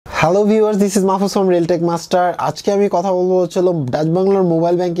Hello viewers, this is Mahfuz from Realtek master. আজকে আমি কথা বলবো হচ্ছিল ডাচ বাংলার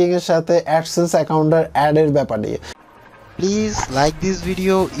মোবাইল ব্যাংকিং এর সাথে অ্যাডসেন্স অ্যাকাউন্টের অ্যাডের ব্যাপার নিয়ে। Please like this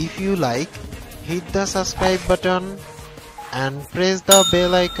video if you like, hit the subscribe button and press the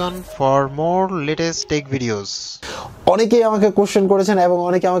bell icon for more latest tech videos. অনেকেই আমাকে কোশ্চেন করেছেন এবং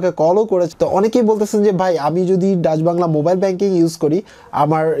অনেকে আমাকে কলও করেছে। তো অনেকেই বলতেছেন যে ভাই, আমি যদি Dutch Bangla mobile banking use করি,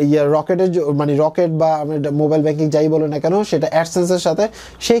 আমার রকেটের রকেট বা আমি মোবাইল ব্যাংকিং যাই বলো না কেন সেটা অ্যাডসেন্সের সাথে,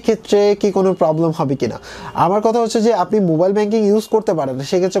 সেই ক্ষেত্রে কি কোনো প্রবলেম হবে কিনা। আমার কথা হচ্ছে যে আপনি মোবাইল ব্যাংকিং ইউজ করতে পারেন,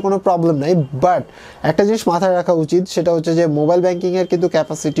 সেক্ষেত্রে কোনো প্রবলেম নাই। বাট একটা জিনিস মাথায় রাখা উচিত, সেটা হচ্ছে যে মোবাইল ব্যাংকিংয়ের কিন্তু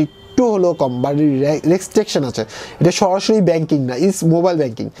ক্যাপাসিটি একটু হলেও কম বা রেস্ট্রিকশন আছে। এটা সরাসরি ব্যাংকিং না, ইজ মোবাইল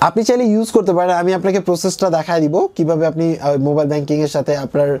ব্যাংকিং। আপনি চাইলে ইউজ করতে পারেন। আমি আপনাকে প্রসেসটা দেখাই দিব কিভাবে আপনি মোবাইল ব্যাংকিং এর সাথে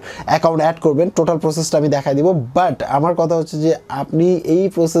আপনার অ্যাকাউন্ট অ্যাড করবেন, টোটাল প্রসেসটা আমি দেখাই দিব। বাট আমার কথা হচ্ছে যে আপনি এই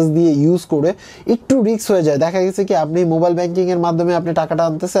প্রসেস দিয়ে ইউজ করে একটু রিস্ক হয়ে যায়। দেখা গেছে কি আপনি মোবাইল ব্যাংকিং এর মাধ্যমে আপনি টাকাটা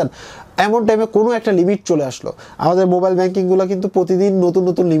আনতেছেন, এমন টাইমে কোনো একটা লিমিট চলে আসলো। আমাদের মোবাইল ব্যাংকিংগুলো কিন্তু প্রতিদিন নতুন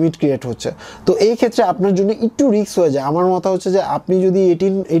নতুন লিমিট ক্রিয়েট হচ্ছে। তো এই ক্ষেত্রে আপনার জন্য একটু রিস্ক হয়ে যায়। আমার মত হচ্ছে যে আপনি যদি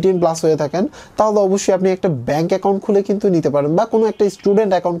 18 প্লাস হয়ে থাকেন, তাহলে অবশ্যই আপনি একটা ব্যাংক অ্যাকাউন্ট খুলে কিন্তু নিতে পারেন, বা কোনো একটা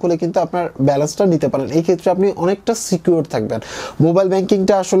স্টুডেন্ট অ্যাকাউন্ট খুলে কিন্তু আপনার ব্যালেন্সটা নিতে পারেন। এই ক্ষেত্রে আপনি অনেকটা সিকিউর থাকবেন। মোবাইল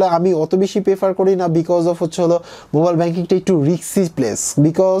ব্যাংকিংটা আসলে আমি অত বেশি প্রেফার করি না, বিকজ অফ হচ্ছে হলো মোবাইল ব্যাংকিংটা একটু রিস্কি প্লেস।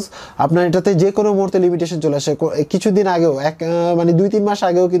 বিকজ আপনার এটাতে যে কোনো মুহূর্তে লিমিটেশন চলে আসে। কিছুদিন আগেও 2-3 মাস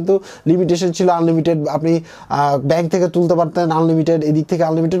আগেও কিন্তু লিমিটেশন ছিল আনলিমিটেড। আপনি ব্যাংক থেকে তুলতে পারতেন আনলিমিটেড, এদিক থেকে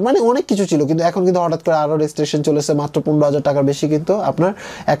আনলিমিটেড, অনেক কিছু ছিল। কিন্তু এখন কিন্তু হঠাৎ করে আরও রেস্ট্রিকশন চলেছে। মাত্র 15,000 টাকার বেশি কিন্তু আপনার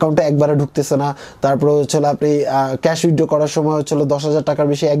অ্যাকাউন্টে একবারে ঢুকতেছে না। তারপরে হচ্ছিল আপনি ক্যাশ উইথড্র করার সময় হচ্ছিল 10,000 টাকার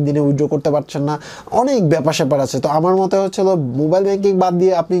বেশি একদিনে উইথড্র করতে পারছেন না। অনেক ব্যাপার স্যাপার আছে। তো আমার মতে হচ্ছিল মোবাইল ব্যাংকিং বাদ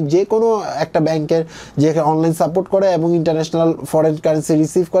দিয়ে আপনি যে কোনো একটা ব্যাংকের যে অনলাইন সাপোর্ট করে এবং ইন্টারন্যাশনাল ফরেন কারেন্সি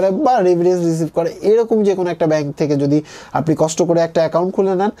রিসিভ করে বা রেভিডেন্স রিসিভ করে, এরকম যে কোনো একটা ব্যাংক থেকে যদি আপনি কষ্ট করে একটা অ্যাকাউন্ট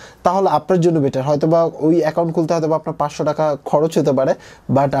খুলে নেন, তাহলে আপনার জন্য বেটার। হয়তো বা ওই অ্যাকাউন্ট খুলতে হয়তো বা আপনার 500 টাকা খরচ হতে পারে,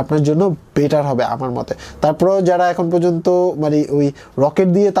 বাট আপনার জন্য বেটার হবে আমার মতে। তারপরেও যারা এখন পর্যন্ত ওই রকেট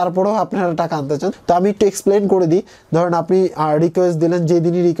দিয়ে তারপরেও আপনারা টাকা আনতে চান, তো আমি একটু এক্সপ্লেন করে দিই। ধরেন আপনি রিকোয়েস্ট দিলেন,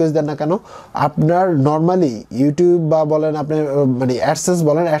 যেদিনই রিকোয়েস্ট দেন না কেন, আপনার নর্মালি ইউটিউব বা বলেন আপনি অ্যাডসেন্স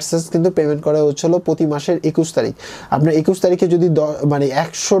বলেন, অ্যাডসেন্স কিন্তু পেমেন্ট করা হচ্ছিল প্রতি মাসের 21 তারিখ। আপনার 21 তারিখে যদি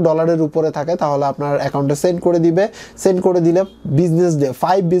 $100 উপরে থাকে, তাহলে আপনার অ্যাকাউন্টে সেন্ড করে দিবে। সেন্ড করে দিলে বিজনেস ডে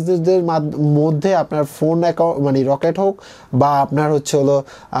 5 বিজনেস ডের মধ্যে আপনার ফোন অ্যাকাউন্ট রকেট হোক বা আপনার হচ্ছে হলো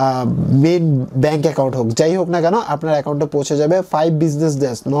মেন ব্যাংক অ্যাকাউন্ট হোক, যাই হোক না কেন, আপনার অ্যাকাউন্টে পৌঁছে যাবে 5 বিজনেস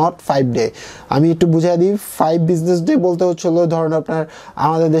ডেজ, নট 5 ডে। আমি একটু বুঝিয়ে দিই। 5 বিজনেস ডে বলতে হচ্ছে হলো ধরুন আপনার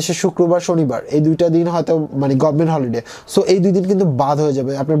আমাদের দেশে শুক্রবার শনিবার এই দুইটা দিন হয়তো গভর্নমেন্ট হলিডে, সো এই 2 দিন কিন্তু বাদ হয়ে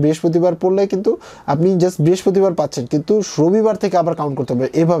যাবে। আপনার বৃহস্পতিবার পড়লে কিন্তু আপনি জাস্ট বৃহস্পতিবার পাচ্ছেন, কিন্তু রবিবার থেকে আবার কাউন্ট করতে হবে।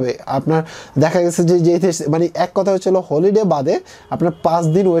 এভাবে আপনার দেখা গেছে যে এক কথা হচ্ছে হলো হলিডে বাদে আপনার 5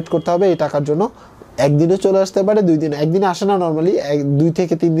 দিন ওয়েট করতে হবে এই টাকার জন্য। একদিনও চলে আসতে পারে, 2 দিন, একদিনে আসে না, নর্মালি 2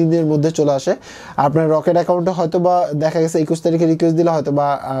 থেকে 3 দিনের মধ্যে চলে আসে। আপনার রকেট অ্যাকাউন্টে হয়তো বা দেখা গেছে 21 তারিখে রিকোয়েস্ট দিলে হয়তো বা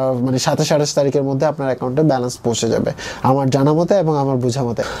 27-28 তারিখের মধ্যে আপনার অ্যাকাউন্টে ব্যালেন্স পৌঁছে যাবে, আমার জানা মতে এবং আমার বোঝা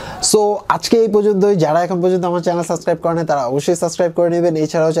মতে। সো আজকে এই পর্যন্তই। যারা এখন পর্যন্ত আমার চ্যানেল সাবস্ক্রাইব করেন, তারা অবশ্যই সাবস্ক্রাইব করে নেবেন।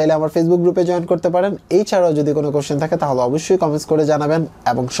 এছাড়াও চাইলে আমার ফেসবুক গ্রুপে জয়েন করতে পারেন। এছাড়াও যদি কোনো কোশ্চেন থাকে, তাহলে অবশ্যই কমেন্টস করে জানাবেন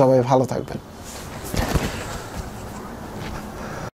এবং সবাই ভালো থাকবেন।